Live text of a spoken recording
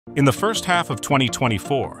In the first half of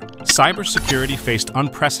 2024, cybersecurity faced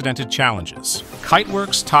unprecedented challenges.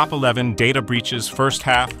 Kiteworks' Top 11 Data Breaches First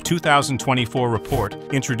Half 2024 report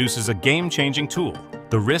introduces a game-changing tool,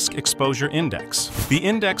 the Risk Exposure Index. The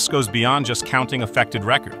index goes beyond just counting affected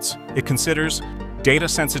records. It considers data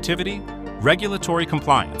sensitivity, regulatory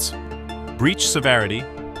compliance, breach severity,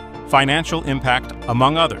 financial impact,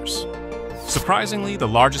 among others. Surprisingly, the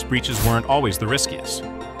largest breaches weren't always the riskiest.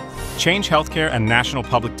 Change Healthcare and National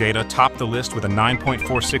Public Data topped the list with a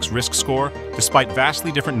 9.46 risk score, despite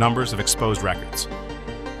vastly different numbers of exposed records.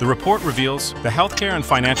 The report reveals the healthcare and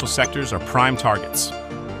financial sectors are prime targets.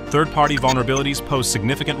 Third-party vulnerabilities pose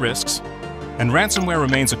significant risks, and ransomware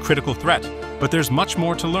remains a critical threat, but there's much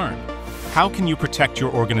more to learn. How can you protect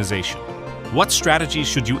your organization? What strategies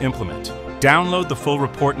should you implement? Download the full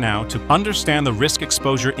report now to understand the Risk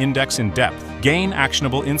Exposure Index in depth, gain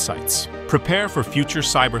actionable insights, prepare for future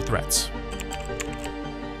cyber threats.